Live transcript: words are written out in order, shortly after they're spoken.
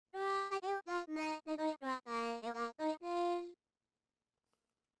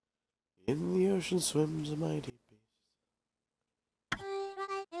In the ocean swims a mighty beast.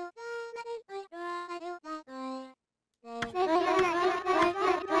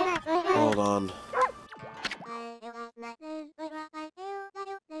 Hold on.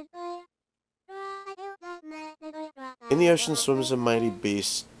 In the ocean swims a mighty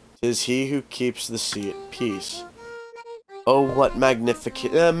beast. 'Tis he who keeps the sea at peace. Oh, what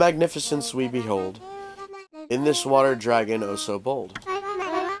magnificence we behold in this water dragon, oh so bold.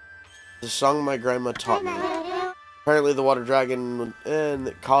 The song my grandma taught me. Apparently, the water dragon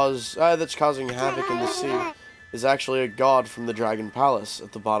that's causing havoc in the sea is actually a god from the dragon palace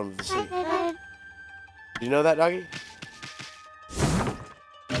at the bottom of the sea. Do you know that, doggy?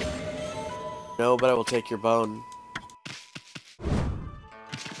 No, but I will take your bone.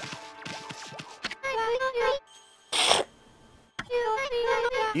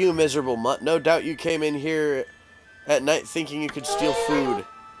 You miserable mutt. No doubt you came in here at night thinking you could steal food.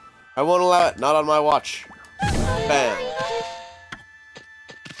 I won't allow it. Not on my watch. Bam.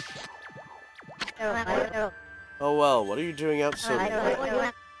 Oh well, what are you doing out so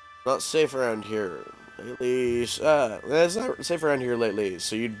late? Not safe around here lately. It's not safe around here lately,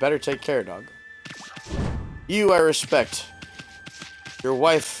 so you'd better take care, dog. You I respect. Your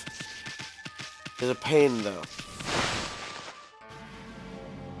wife is a pain, though.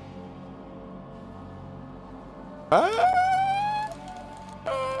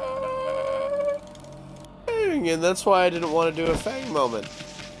 And that's why I didn't want to do a Fang moment.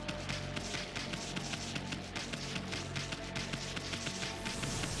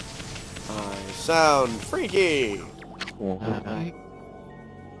 I sound freaky.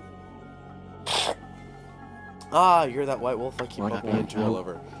 Ah, you're that white wolf I keep bumping into all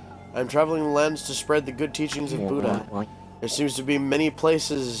over. I'm traveling the lands to spread the good teachings of Buddha. There seems to be many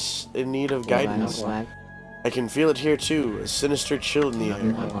places in need of guidance. I can feel it here too, a sinister chill in the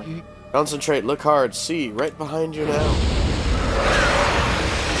air. Concentrate, look hard, see, right behind you now.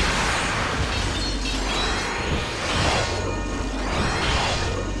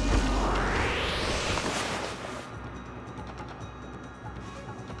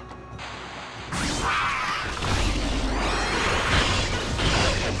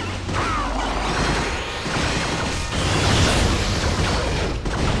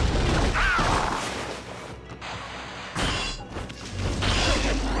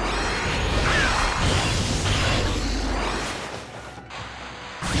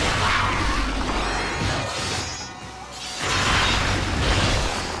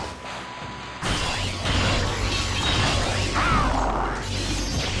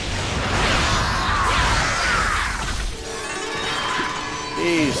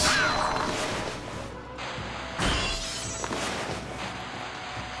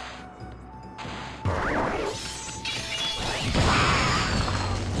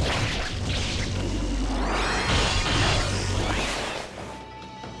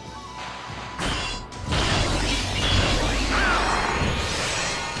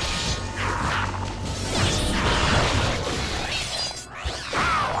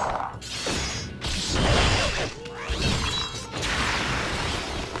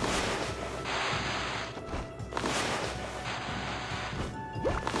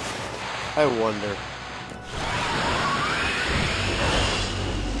 I wonder.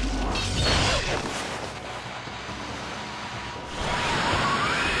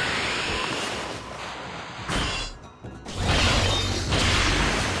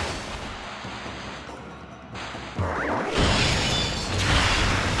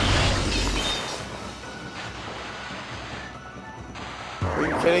 Are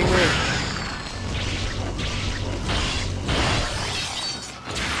you kidding me?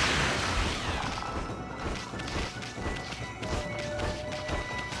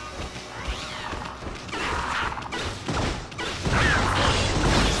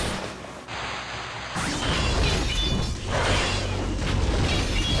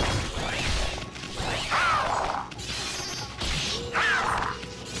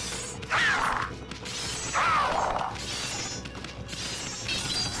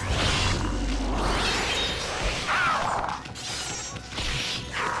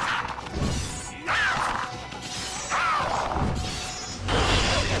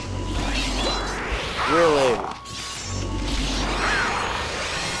 Really?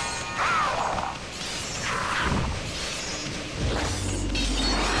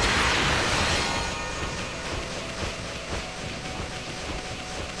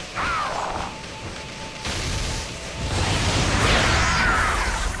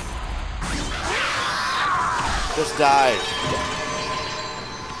 Just die.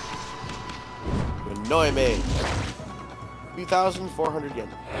 You annoy me. 2,400 yen.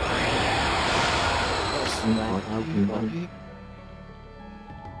 Fight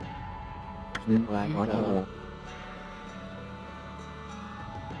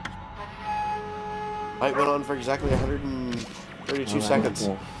went on for exactly 132 seconds.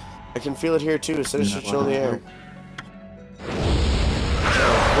 I can feel it here too. Sinister chill in the air.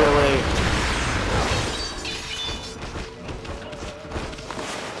 Oh, really?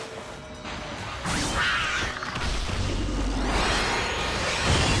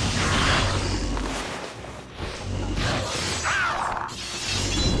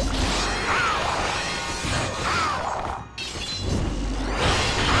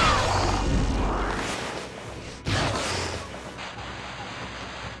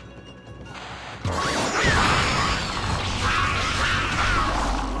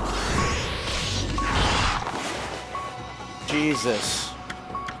 Jesus.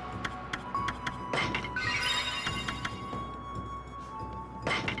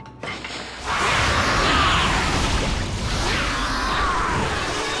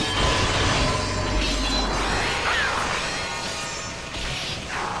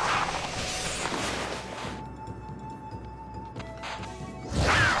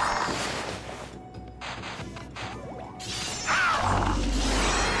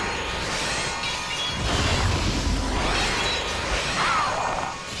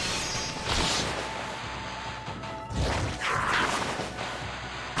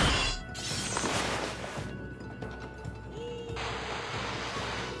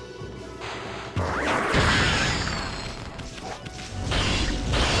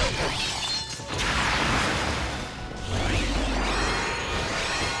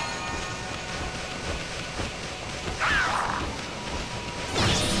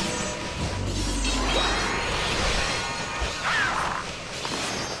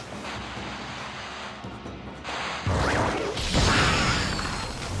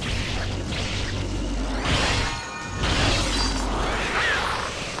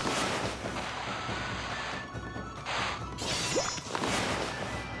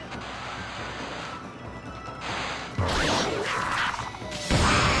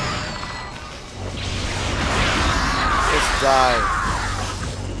 Die.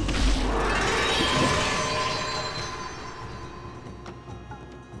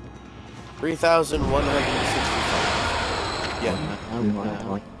 $3,165. Yeah.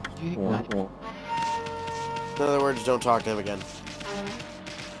 In other words, don't talk to him again.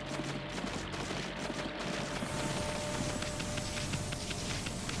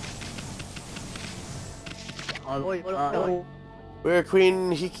 We're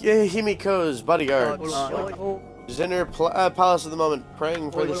Queen Himiko's bodyguards. She's in her palace at the moment,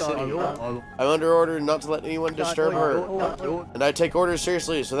 praying for the city. I'm under order not to let anyone disturb her. And I take orders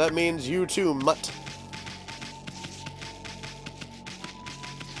seriously, so that means you too, mutt.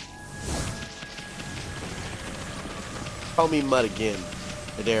 Call me mutt again.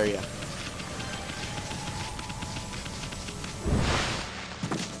 I dare ya.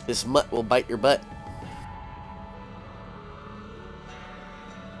 This mutt will bite your butt.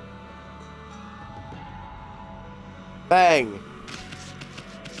 Bang!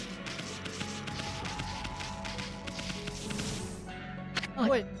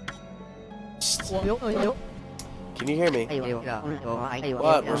 Can you hear me?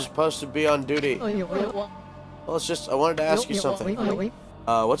 What? We're supposed to be on duty. Well, it's just, I wanted to ask you something.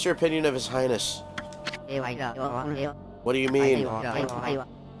 What's your opinion of His Highness? What do you mean?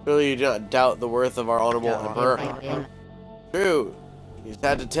 Surely you do not doubt the worth of our honorable emperor? True. He's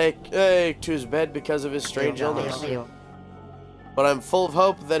had to take to his bed because of his strange illness. But I'm full of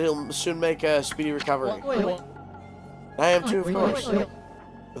hope that he'll soon make a speedy recovery. I am too, of course.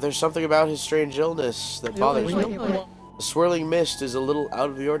 But there's something about his strange illness that bothers me. The swirling mist is a little out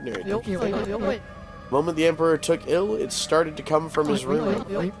of the ordinary, don't you think? The moment the Emperor took ill, it started to come from his room.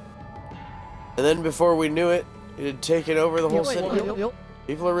 And then before we knew it, it had taken over the whole city.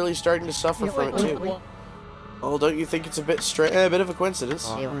 People are really starting to suffer from it too. Oh, don't you think it's a bit of a coincidence?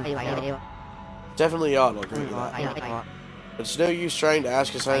 Definitely odd, I'll agree with that. But it's no use trying to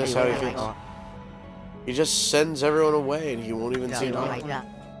ask His Highness how he feels. He just sends everyone away and he won't even seem to.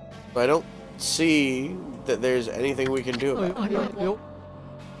 But I don't see that there's anything we can do about it.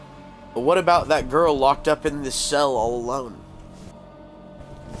 But what about that girl locked up in this cell all alone?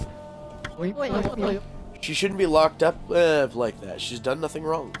 She shouldn't be locked up like that. She's done nothing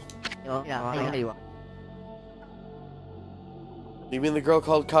wrong. You mean the girl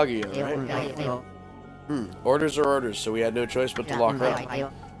called Kaguya, right? Orders are orders, so we had no choice but to lock her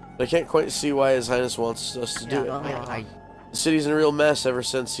up. But I can't quite see why His Highness wants us to do it. The city's in a real mess ever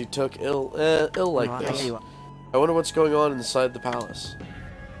since he took ill like this. I wonder what's going on inside the palace.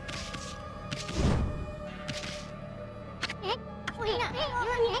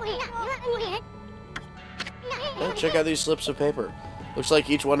 check out these slips of paper. Looks like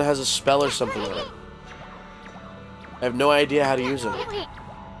each one has a spell or something on it. I have no idea how to use them. I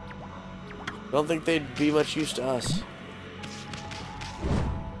don't think they'd be much use to us.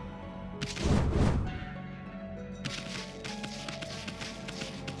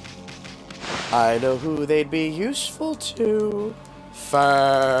 I know who they'd be useful to. Fine.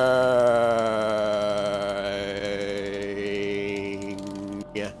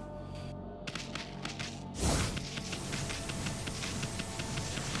 Yeah.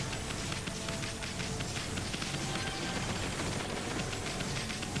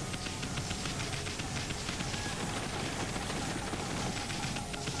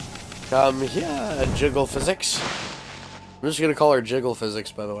 Come here, Jiggle Physics. I'm just gonna call her Jiggle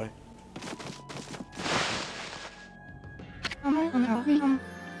Physics, by the way.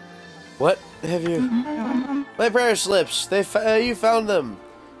 What have you? My prayer slips. You found them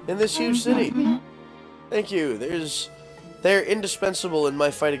in this huge city. Thank you. They're indispensable in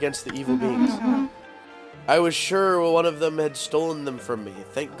my fight against the evil beings. I was sure one of them had stolen them from me.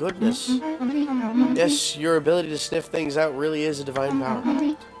 Thank goodness. Yes, your ability to sniff things out really is a divine power.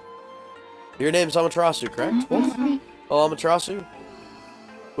 Your name's Amaterasu, correct, Wolf? Well, Amaterasu,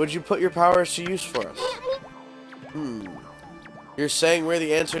 would you put your powers to use for us? You're saying we're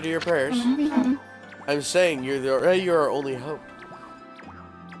the answer to your prayers? I'm saying you're our only hope.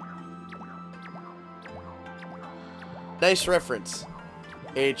 Nice reference.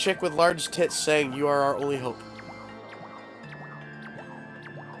 A chick with large tits saying you are our only hope.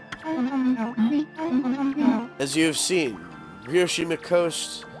 As you have seen, Hiroshima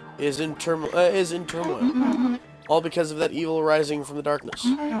Coast is in turmoil. All because of that evil rising from the darkness.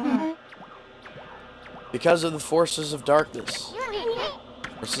 Because of the forces of darkness.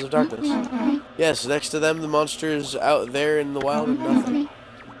 Forces of darkness. Yes, next to them, the monsters out there in the wild are nothing.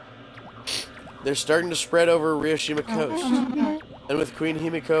 They're starting to spread over Hiroshima Coast. And with Queen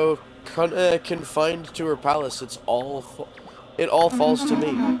Himiko confined to her palace, it all falls to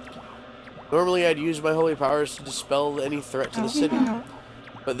me. Normally, I'd use my holy powers to dispel any threat to the city.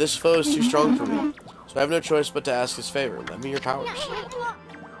 But this foe is too strong for me. So I have no choice but to ask his favor. Lend me your powers.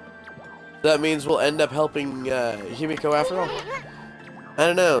 That means we'll end up helping Himiko after all. I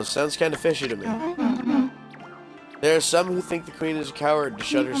don't know, sounds kind of fishy to me. There are some who think the queen is a coward to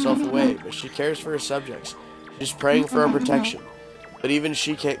shut herself away, but she cares for her subjects. She's praying for our protection. But even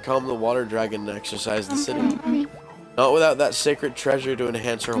she can't calm the water dragon and exercise the city. Not without that sacred treasure to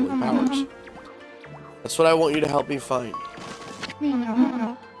enhance her holy powers. That's what I want you to help me find.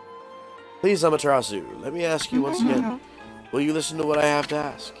 Please, Amaterasu, let me ask you once again. Will you listen to what I have to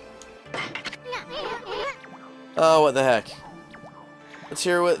ask? Oh, what the heck. Let's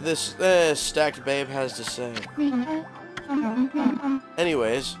hear what this stacked babe has to say.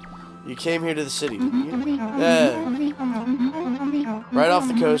 Anyways, you came here to the city, didn't you? Right off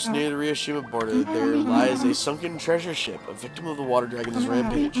the coast near the Hiroshima border, there lies a sunken treasure ship, a victim of the water dragon's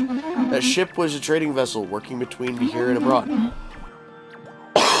rampage. That ship was a trading vessel working between here and abroad.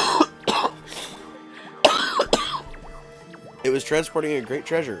 It was transporting a great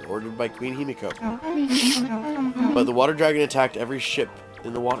treasure ordered by Queen Himiko. But the water dragon attacked every ship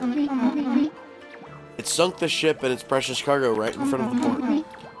in the water. It sunk the ship and its precious cargo right in front of the port.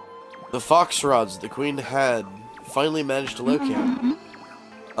 The fox rods the queen had finally managed to locate.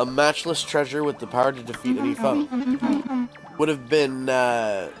 A matchless treasure with the power to defeat any foe. Would have been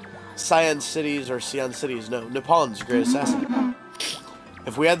Nippon's greatest asset.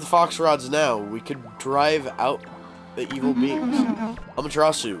 If we had the fox rods now, we could drive out the evil beings.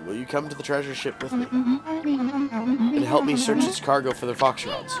 Amaterasu, will you come to the treasure ship with me? And help me search its cargo for the fox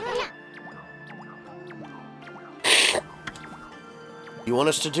rods. You want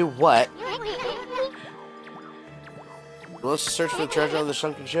us to do what? You want us to search for the treasure on the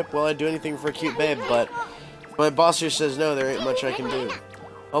sunken ship? Well, I'd do anything for a cute babe, but if my boss here says no, there ain't much I can do.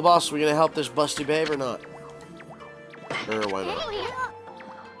 Oh, boss, we gonna help this busty babe or not? Or why not?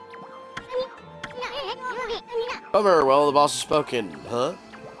 Bummer, well, the boss has spoken, huh?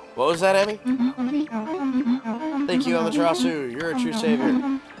 What was that, Emmy? Thank you, Amaterasu, you're a true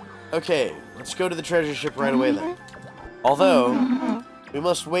savior. Okay, let's go to the treasure ship right away then. Although, we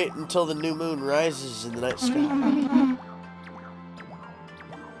must wait until the new moon rises in the night sky.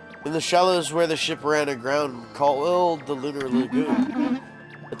 In the shallows where the ship ran aground, called the Lunar Lagoon,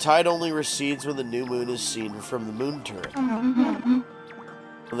 the tide only recedes when the new moon is seen from the moon turret. When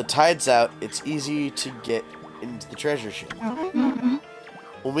the tide's out, it's easy to get into the treasure ship.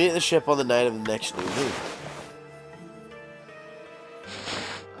 We'll meet at the ship on the night of the next new moon.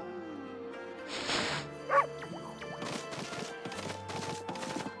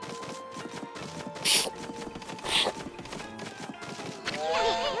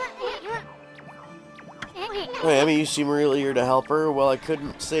 Hey, Emmy, you seem real eager to help her. Well, I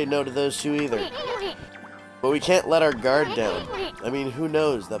couldn't say no to those two either. But we can't let our guard down. I mean, who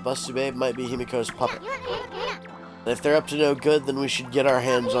knows? That busty babe might be Himiko's puppet. And if they're up to no good, then we should get our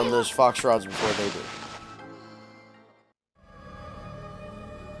hands on those fox rods before they do.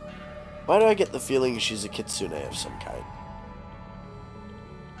 Why do I get the feeling she's a kitsune of some kind?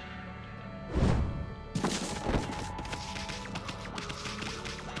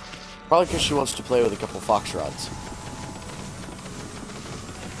 Probably because she wants to play with a couple fox rods.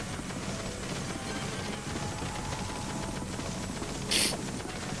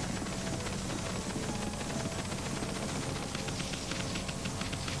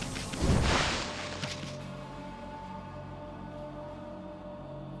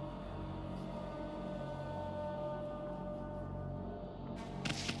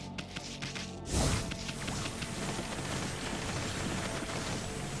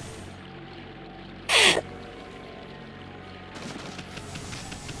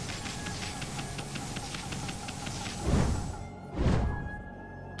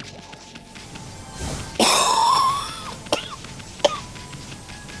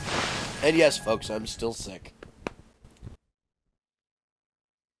 And yes, folks, I'm still sick. I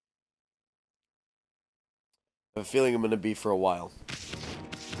have a feeling I'm going to be for a while.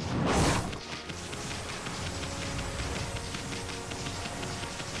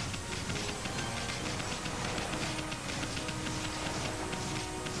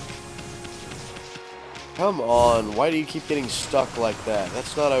 Come on, why do you keep getting stuck like that?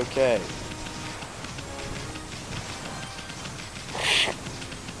 That's not okay.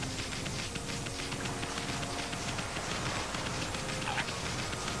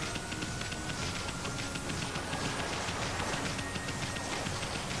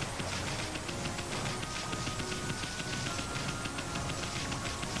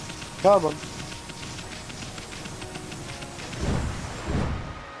 Come on.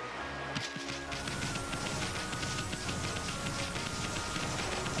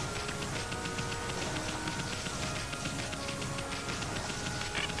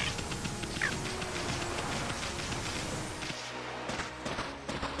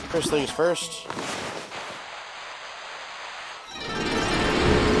 First things first.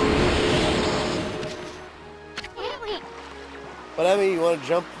 But Emmy, you want to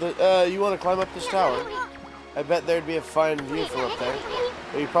jump the, you want to climb up this tower? I bet there'd be a fine view from up there.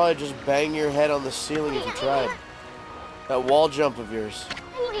 But you'd probably just bang your head on the ceiling if you tried. That wall jump of yours.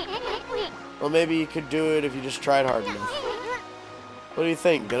 Well, maybe you could do it if you just tried hard enough. What do you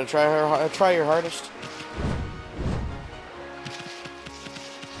think? Gonna try your hardest?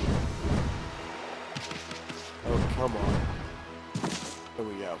 Oh, come on. Here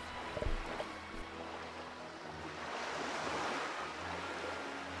we go.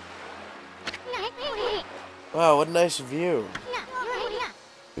 Wow, what a nice view.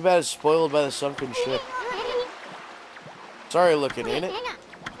 Too bad it's spoiled by the sunken ship. Sorry looking, ain't it?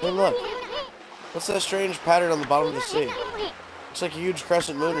 Hey, look. What's that strange pattern on the bottom of the sea? Looks like a huge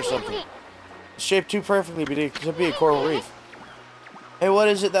crescent moon or something. It's shaped too perfectly to be a coral reef. Hey, what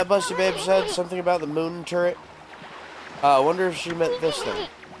is it that Busty Babe said? Something about the moon turret? I wonder if she meant this thing.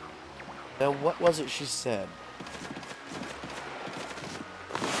 Now, what was it she said?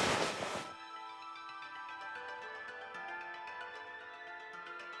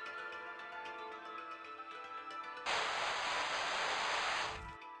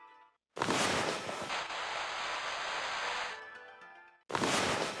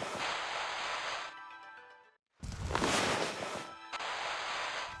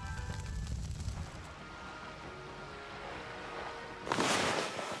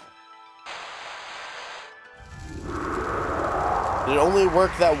 Did it only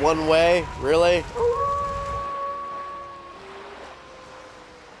work that one way? Really?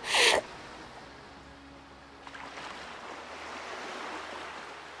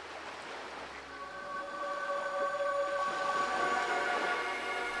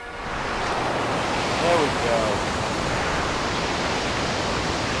 There we go.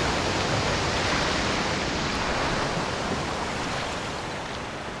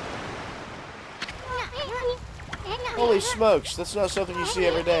 Holy smokes, that's not something you see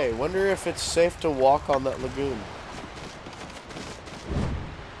every day. Wonder if it's safe to walk on that lagoon.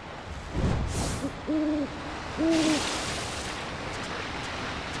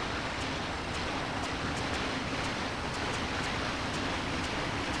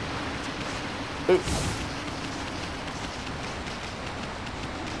 Ooh.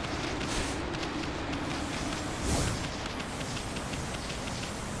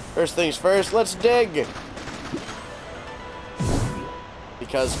 First things first, let's dig!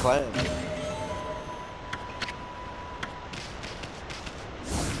 Because clan.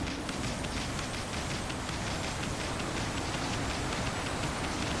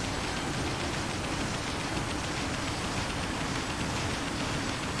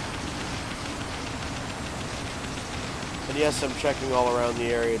 And yes, I'm checking all around the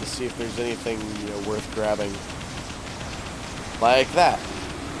area to see if there's anything, you know, worth grabbing. Like that.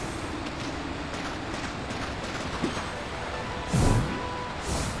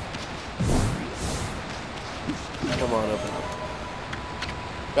 Come on, open up.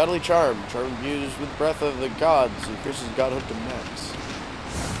 Godly charm. Charm imbues with the breath of the gods. Increases godhood to max.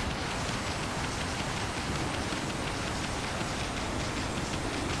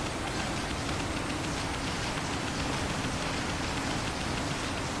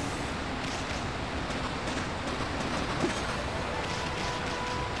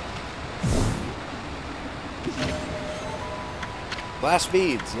 Glass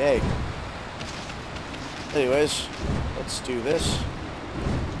beads, yay. Anyways, let's do this.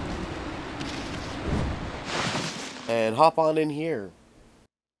 And hop on in here.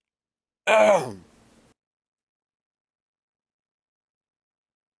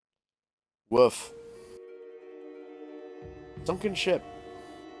 Woof. Sunken ship.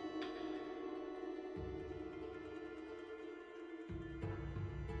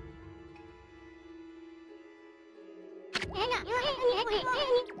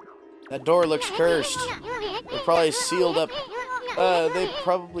 That door looks cursed. They probably sealed up. They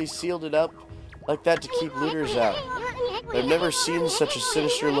probably sealed it up like that to keep looters out. I've never seen such a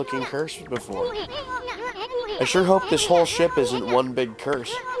sinister-looking curse before. I sure hope this whole ship isn't one big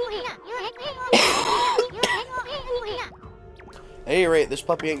curse. At any rate, this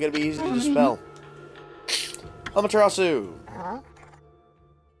puppy ain't gonna be easy to dispel. Amaterasu!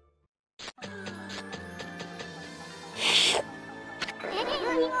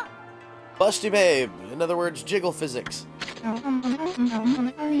 Busty babe, in other words, jiggle physics.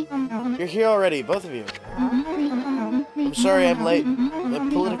 You're here already, both of you. I'm sorry I'm late. My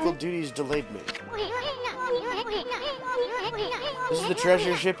political duties delayed me. This is the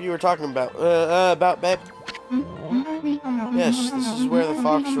treasure ship you were talking about. Babe? Yes, this is where the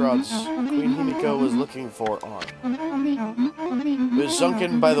fox rods Queen Himiko was looking for are. It was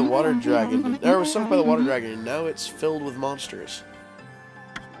sunken by the water dragon. It was sunk by the water dragon, and now it's filled with monsters.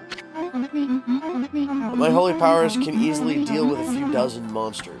 But my holy powers can easily deal with a few dozen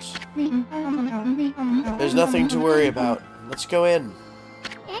monsters. There's nothing to worry about. Let's go in.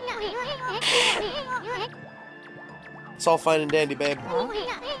 It's all fine and dandy, babe.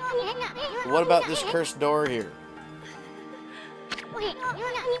 What about this cursed door here?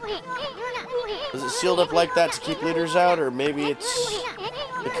 Is it sealed up like that to keep looters out, or maybe it's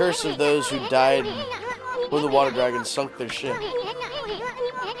the curse of those who died when the water dragon sunk their ship?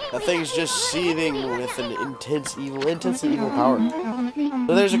 That thing's just seething with an intense evil power.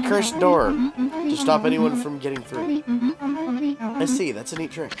 So there's a cursed door to stop anyone from getting through. I see, that's a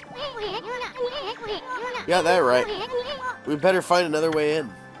neat trick. You got that right. We better find another way in.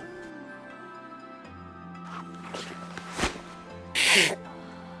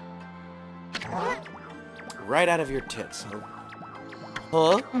 Right out of your tits, huh?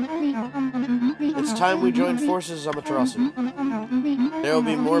 Huh? It's time we join forces, Amaterasu. There will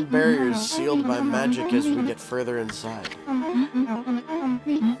be more barriers sealed by magic as we get further inside.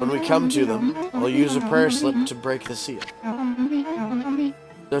 When we come to them, I'll use a prayer slip to break the seal.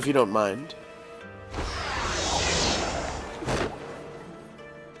 So if you don't mind.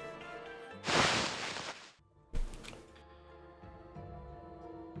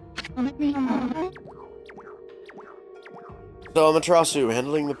 So, Amaterasu,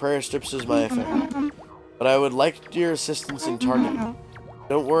 handling the prayer strips is my affair. But I would like your assistance in targeting.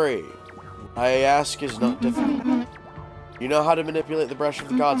 Don't worry. What I ask is not difficult. You know how to manipulate the brush of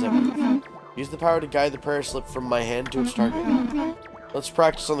the gods, I believe. Use the power to guide the prayer slip from my hand to its target. Let's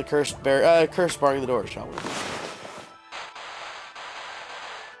practice on the curse barring the door, shall we?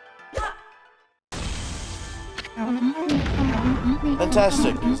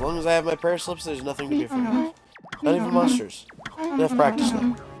 Fantastic. As long as I have my prayer slips, there's nothing to be afraid of. Not even monsters. Enough practice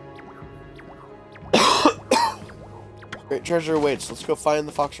now. Great treasure awaits. Let's go find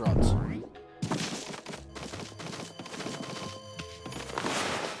the fox rods.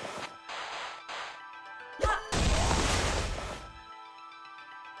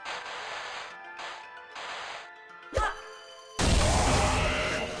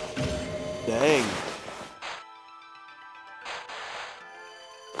 Dang.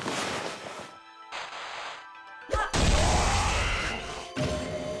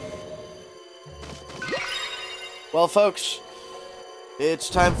 Well, folks, it's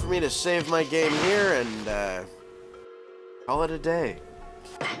time for me to save my game here and call it a day.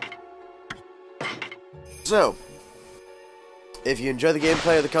 So, if you enjoy the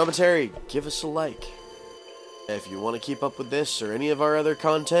gameplay or the commentary, give us a like. If you want to keep up with this or any of our other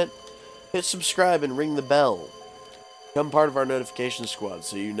content, hit subscribe and ring the bell. Become part of our notification squad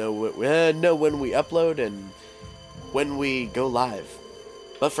so you know when we upload and when we go live.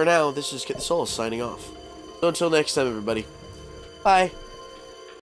 But for now, this is Kitthesoulless signing off. So until next time, everybody. Bye.